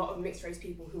 for a lot of mixed race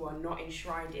people who are not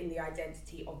enshrined in the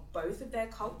identity of both of their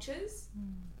cultures,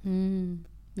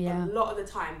 yeah. a lot of the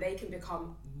time they can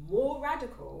become more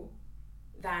radical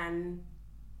than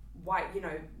white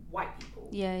people.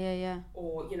 Yeah.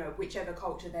 Or, whichever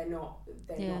culture they're not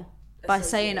by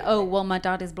saying, associated with. well, my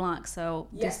dad is black, so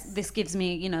Yes. this gives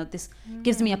me,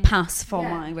 gives me a pass for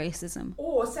my racism.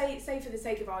 Or say for the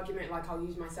sake of argument, like I'll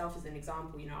use myself as an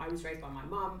example, I was raised by my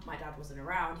mum, my dad wasn't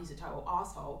around, he's a total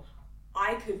asshole.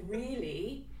 I could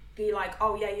really be like,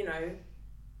 oh yeah,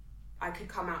 I could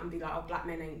come out and be like, oh, black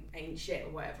men ain't shit or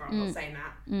whatever. I'm not saying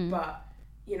that. But,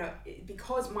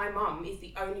 because my mum is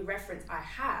the only reference I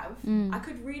have, I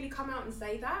could really come out and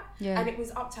say that. Yeah. And it was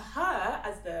up to her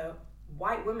as the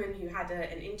white woman who had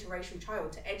an interracial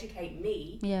child to educate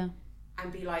me. Yeah. And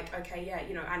be like, okay, yeah,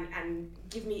 and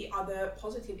give me other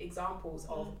positive examples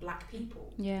of black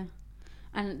people. Yeah.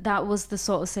 And that was the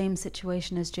sort of same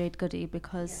situation as Jade Goody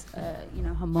because,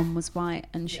 her mum was white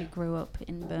and she grew up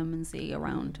in Bermondsey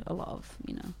around a lot of,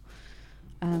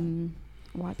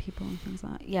 white people and things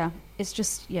like that. Yeah, it's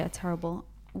just, terrible.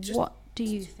 What do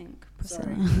you think, Priscilla?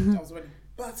 Sorry, I was already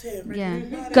butting.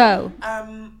 Yeah, go.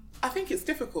 I think it's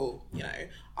difficult,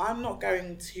 I'm not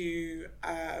going to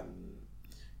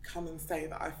come and say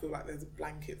that I feel like there's a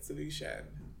blanket solution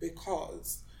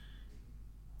because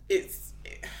it's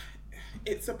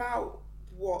about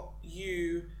what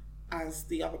you as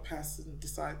the other person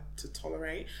decide to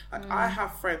tolerate. Like I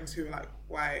have friends who are like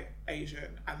white,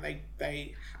 Asian, and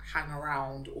they hang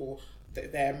around, or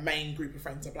their main group of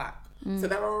friends are black. So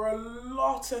there are a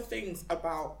lot of things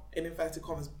about, in inverted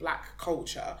commas, black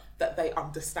culture that they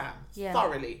understand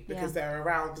thoroughly because they're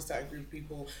around a certain group of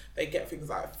people. They get things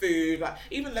like food, like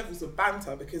even levels of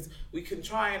banter, because we can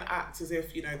try and act as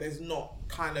if, there's not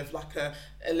kind of like a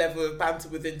level of banter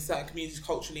within certain communities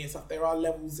culturally and stuff. There are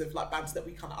levels of like banter that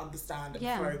we kind of understand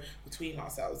and throw between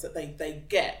ourselves that they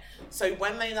get. So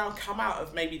when they now come out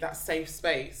of maybe that safe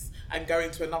space and go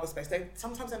into another space,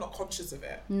 sometimes they're not conscious of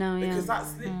it. No, because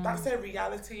that's their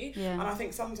reality. Yeah. And I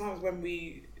think sometimes when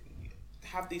we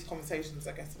have these conversations,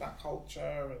 I guess, about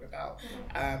culture and about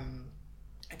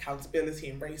accountability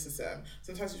and racism,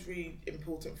 sometimes it's really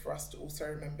important for us to also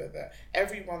remember that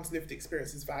everyone's lived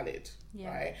experience is valid,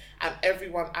 right? And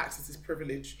everyone accesses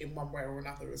privilege in one way or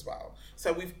another as well.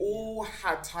 So we've all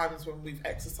had times when we've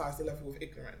exercised a level of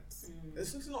ignorance.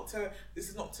 This is not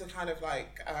to kind of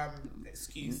like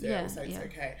excuse it or say it's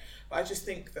okay. But I just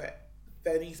think that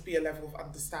there needs to be a level of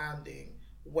understanding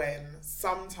when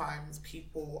sometimes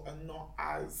people are not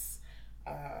as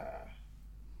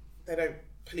they don't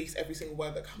police every single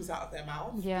word that comes out of their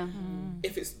mouth. Yeah.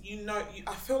 If it's,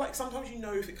 I feel like sometimes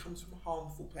if it comes from a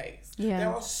harmful place. Yeah.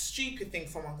 There are stupid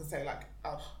things someone can say, like,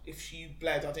 oh, if you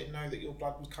bled, I didn't know that your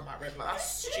blood would come out red. Like,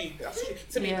 that's stupid.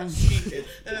 To me, that's stupid.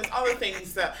 Then there's other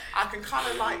things that I can kind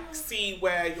of like see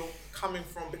where you're coming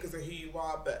from because of who you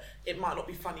are, but it might not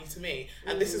be funny to me.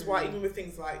 And this is why even with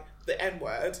things like the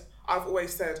N-word, I've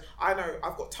always said, I know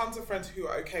I've got tons of friends who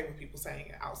are okay with people saying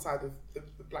it outside of the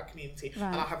black community,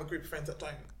 and I have a group of friends that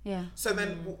don't. Yeah. So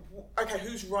then, okay,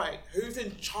 who's right? Who's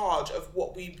in charge of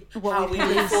how we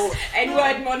move forward?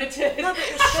 N-word monitors. No, but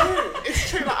it's true. It's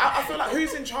true. Like, I feel like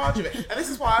who's in charge of it? And this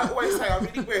is why I always say I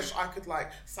really wish I could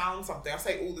like sound something. I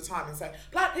say it all the time and say,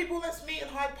 black people, let's meet in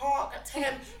Hyde Park at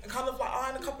 10 and kind of like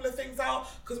iron a couple of things out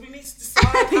because we need to decide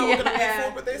how we're going to move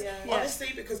forward with this. Honestly,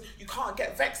 because you can't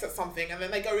get vexed at something and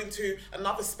then they go into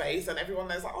another space and everyone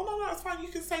there's like, oh no, it's fine. You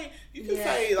can say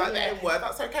like the N-word.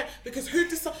 That's okay. Because who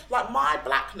decides? Like my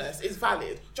blackness is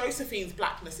valid. Josephine's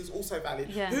blackness is also valid.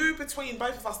 Yeah. Who between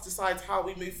both of us decides how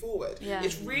we move forward? Yeah.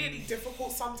 It's really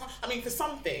difficult sometimes. I mean, for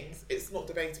some things, it's not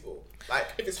debatable. Like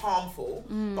if it's harmful,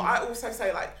 but I also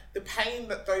say like the pain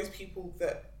that those people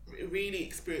that really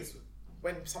experience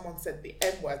when someone said the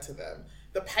N-word to them,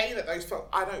 the pain that those felt,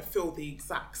 I don't feel the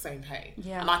exact same pain.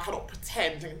 Yeah. And I cannot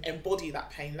pretend and embody that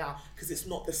pain now because it's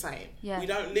not the same. Yeah. We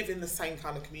don't live in the same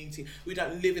kind of community. We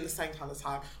don't live in the same kind of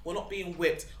time. We're not being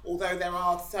whipped, although there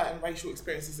are certain racial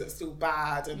experiences that are still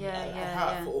bad and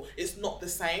hurtful. Yeah. It's not the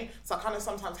same. So I kind of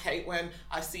sometimes hate when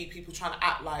I see people trying to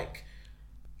act like,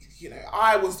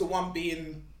 I was the one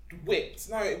being whipped.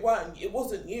 No, it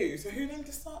wasn't you. So who then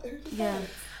decided?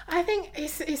 I think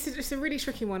it's a really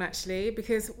tricky one, actually,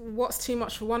 because what's too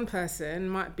much for one person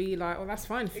might be like, oh, that's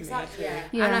fine for me. Yeah.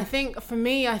 And I think for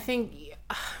me,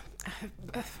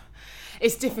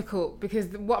 it's difficult because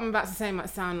what I'm about to say might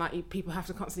sound like people have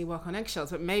to constantly work on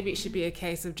eggshells, but maybe it should be a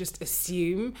case of just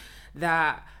assume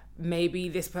that maybe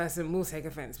this person will take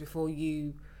offense before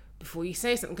you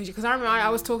say something. Because I remember I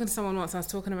was talking to someone once. I was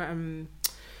talking about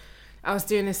I was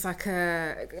doing this like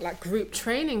group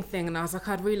training thing, and I was like,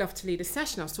 I'd really love to lead a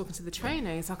session. I was talking to the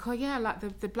trainer. He's like, oh yeah,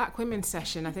 like the black women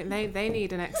session. I think they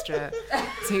need an extra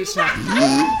teacher.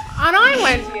 And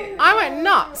I went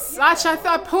nuts. Actually,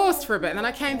 I paused for a bit, and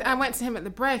then I went to him at the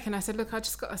break, and I said, look, I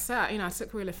just got to say, I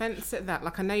took real offence at that.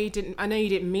 Like, I know you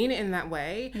didn't mean it in that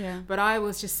way, but I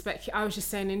was just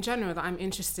saying in general that I'm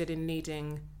interested in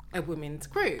leading a women's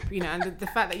group, and the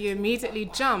fact that you immediately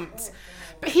jumped,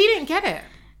 but he didn't get it.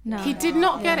 No, he did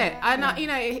not get it, and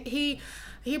he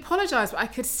apologized, but I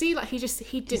could see like he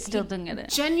still didn't get it.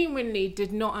 Genuinely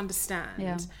did not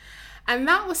understand, and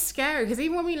that was scary because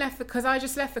even when we left, because I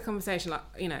just left the conversation like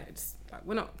it's like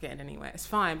we're not getting anywhere, it's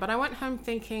fine. But I went home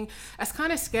thinking it's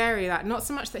kind of scary that not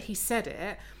so much that he said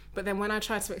it, but then when I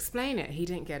tried to explain it, he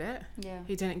didn't get it.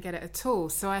 He didn't get it at all.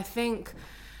 So I think.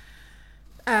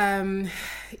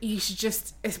 You should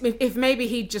just if maybe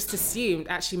he just assumed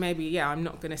actually maybe I'm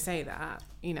not going to say that,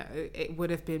 it would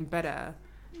have been better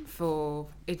for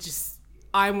it. Just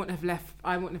I wouldn't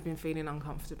have been feeling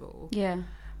uncomfortable,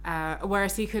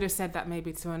 whereas he could have said that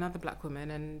maybe to another black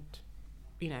woman and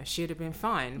she'd have been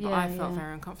fine, but I felt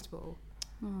very uncomfortable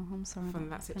I'm sorry from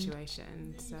that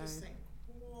situation. So just think,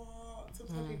 what?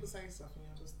 Sometimes people say stuff and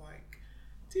you're just like,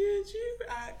 did you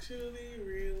actually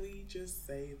really just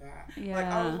say that? Like,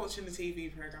 I was watching the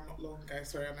TV program not long ago.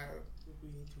 Sorry, I know we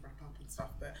need to wrap up and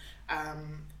stuff, but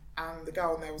and the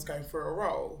girl in there was going for a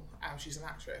role. She's an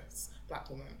actress, black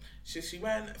woman. She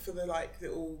went for the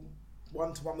little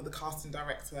one-to-one with the casting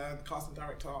director. And the casting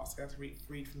director asked her to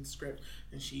read from the script,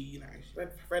 and she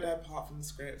read her part from the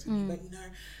script, and she's like,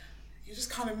 you're just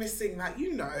kind of missing that,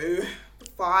 the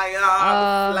fire,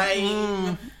 the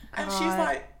flame, and she's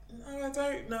like, no, I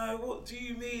don't know. What do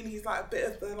you mean? He's like a bit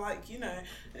of the and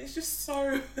it's just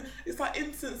so. It's like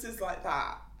instances like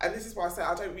that, and this is why I say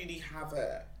I don't really have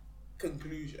a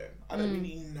conclusion. I don't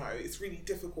really know. It's really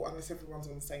difficult unless everyone's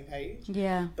on the same page.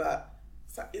 Yeah. But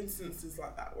it's like instances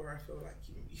like that where I feel like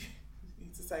you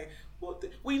need to say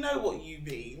we know what you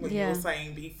mean when you're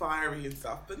saying be fiery and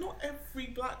stuff, but not every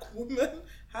black woman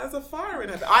has a fire in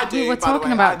her. I do. We were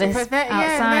talking about this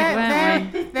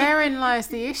outside, therein lies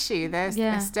the issue. There's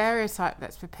a stereotype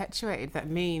that's perpetuated that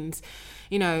means,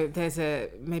 there's a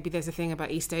thing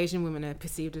about East Asian women are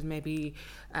perceived as maybe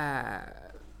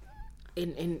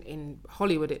in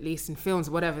Hollywood, at least in films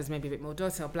or whatever, is maybe a bit more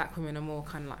docile. Black women are more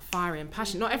kind of like fiery and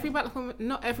passionate.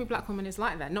 Not every black woman is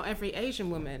like that. Not every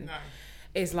Asian woman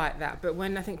is like that. But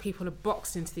when I think people are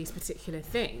boxed into these particular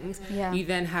things, you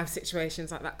then have situations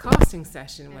like that casting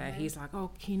session where he's like,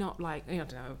 oh, can you not I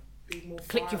don't know,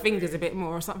 click your fingers a bit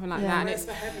more or something like that. And it's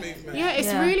the head movement.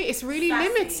 It's really sassy.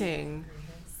 Limiting.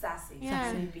 Sassy.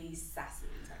 Be sassy.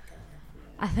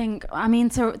 I think,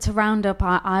 to round up,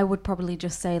 I would probably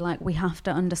just say, we have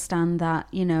to understand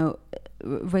that,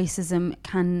 racism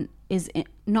is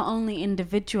not only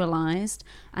individualized,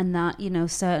 and that,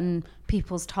 certain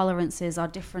people's tolerances are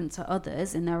different to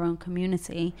others in their own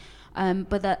community,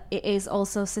 but that it is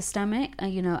also systemic,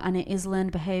 and it is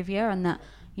learned behavior, and that,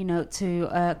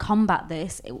 to combat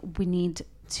this, we need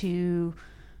to,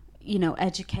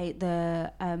 educate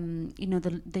the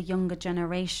younger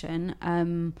generation,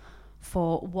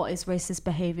 for what is racist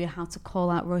behavior, how to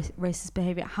call out racist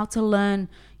behavior, how to learn,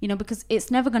 because it's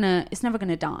never gonna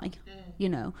die,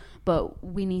 but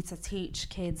we need to teach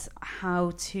kids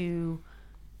how to,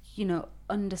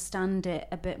 understand it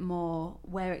a bit more,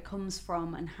 where it comes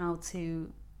from, and how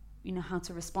to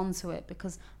respond to it,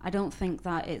 because I don't think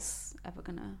that it's ever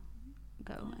gonna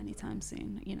go anytime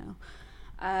soon,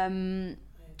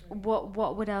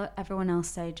 What would everyone else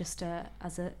say, just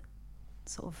as a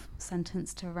sort of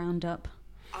sentence to round up?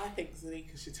 I think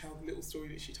Zalika should tell the little story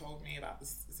that she told me about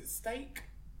this. Is it steak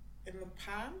in the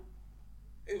pan?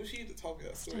 It was you that told me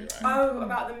that story, right? Oh,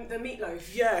 about the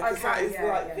meatloaf. Yeah, because that is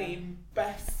the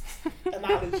best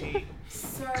analogy.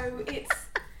 So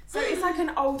it's like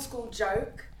an old school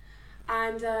joke,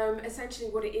 and essentially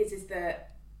what it is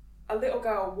that a little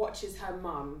girl watches her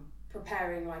mum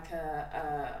preparing like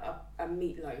a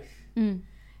meatloaf.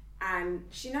 And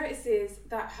she notices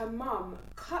that her mum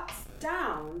cuts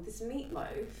down this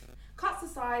meatloaf, cuts the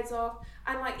sides off,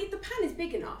 and the pan is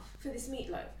big enough for this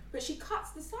meatloaf, but she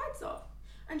cuts the sides off.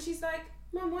 And she's like,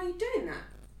 Mum, why are you doing that?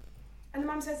 And the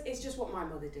mum says, it's just what my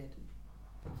mother did.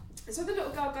 And so the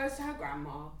little girl goes to her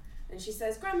grandma and she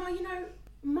says, Grandma, you know,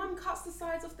 Mum cuts the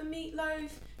sides off the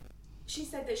meatloaf. She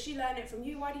said that she learned it from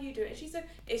you. Why do you do it? And she said,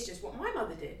 it's just what my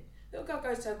mother did. The little girl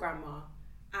goes to her grandma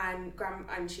and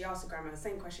she asks her grandma the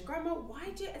same question. Grandma, why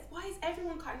is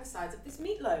everyone cutting the sides of this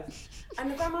meatloaf?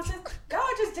 And the grandma says, girl,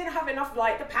 I just didn't have enough,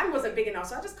 like the pan wasn't big enough,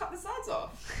 so I just cut the sides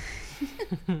off.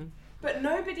 But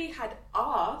nobody had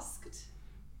asked.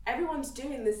 Everyone's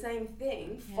doing the same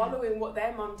thing, following what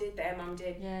their mum did,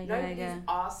 Nobody's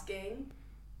asking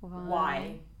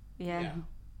why. Yeah.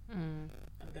 And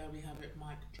there we have it,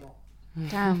 mic drop.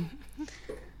 Damn.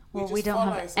 Well, we don't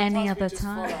have any other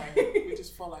time. We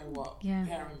just follow what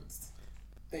parents,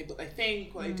 what they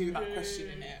think, what they do without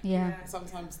questioning it. Yeah.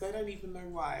 Sometimes they don't even know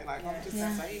why. Like, I'm just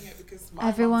saying it because my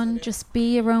everyone just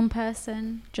be your own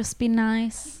person. Just be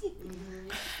nice.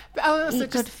 But I also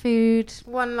eat good food.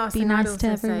 One last be thing nice I'd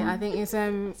to also everyone. say, I think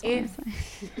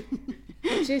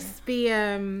is just be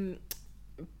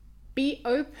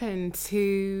open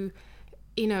to,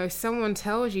 you know, if someone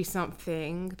tells you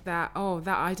something that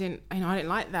I didn't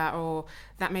like that, or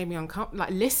that made me uncomfortable,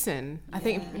 like listen. I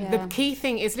think the key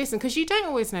thing is listen, because you don't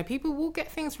always know. People will get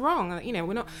things wrong. You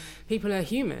know, people are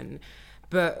human.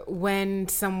 But when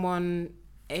someone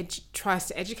tries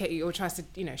to educate you or tries to,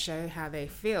 you know, show how they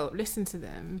feel, listen to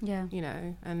them, you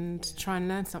know, and try and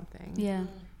learn something.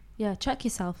 Yeah, check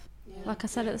yourself, like I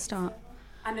said at the start.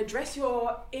 And address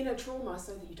your inner trauma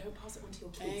so that you don't pass it on to your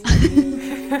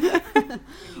kids.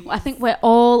 Well, I think we're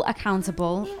all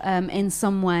accountable in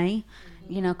some way,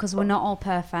 you know, because we're not all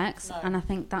perfect. No. And I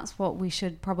think that's what we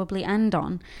should probably end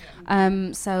on.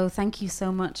 So thank you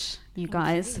so much, you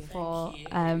guys, for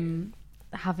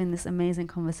having this amazing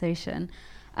conversation.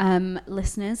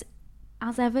 Listeners,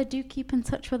 as ever, do keep in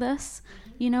touch with us.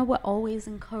 You know, we're always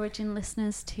encouraging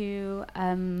listeners to,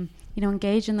 you know,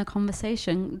 engage in the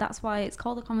conversation. That's why it's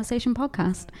called a Conversation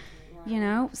Podcast, you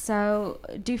know. So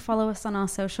do follow us on our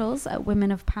socials at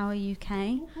Women of Power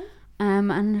UK.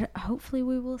 And hopefully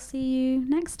we will see you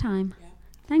next time.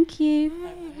 Thank you.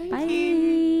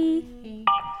 Bye.